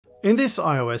In this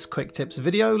iOS quick tips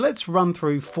video, let's run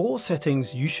through 4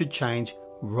 settings you should change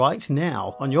right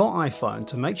now on your iPhone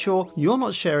to make sure you're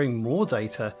not sharing more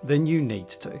data than you need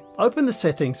to. Open the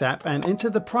Settings app and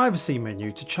enter the Privacy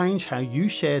menu to change how you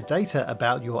share data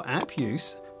about your app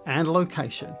use and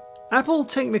location. Apple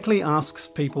technically asks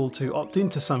people to opt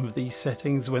into some of these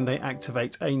settings when they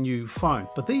activate a new phone,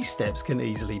 but these steps can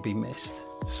easily be missed.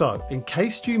 So, in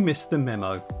case you missed the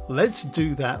memo, let's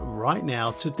do that right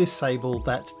now to disable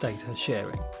that data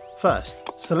sharing. First,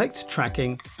 select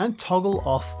Tracking and toggle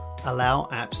off Allow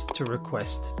apps to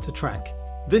request to track.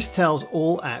 This tells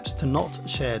all apps to not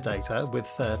share data with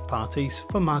third parties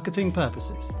for marketing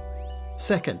purposes.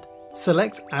 Second,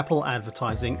 select Apple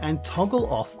advertising and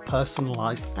toggle off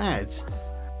personalized ads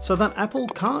so that Apple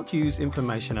can't use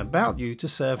information about you to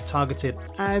serve targeted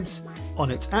ads on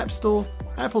its App Store,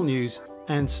 Apple News,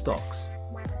 and stocks.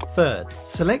 Third,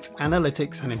 select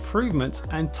Analytics and Improvements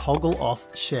and toggle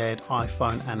off Shared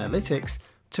iPhone Analytics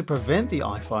to prevent the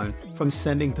iPhone from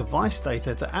sending device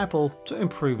data to Apple to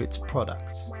improve its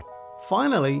products.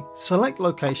 Finally, select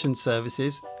Location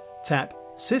Services, tap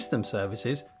System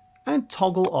Services, and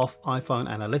toggle off iPhone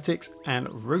Analytics and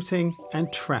Routing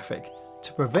and Traffic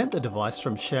to prevent the device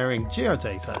from sharing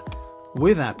geodata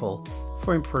with Apple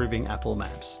for improving Apple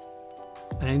Maps.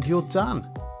 And you're done.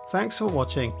 Thanks for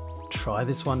watching. Try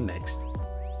this one next.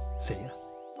 See ya.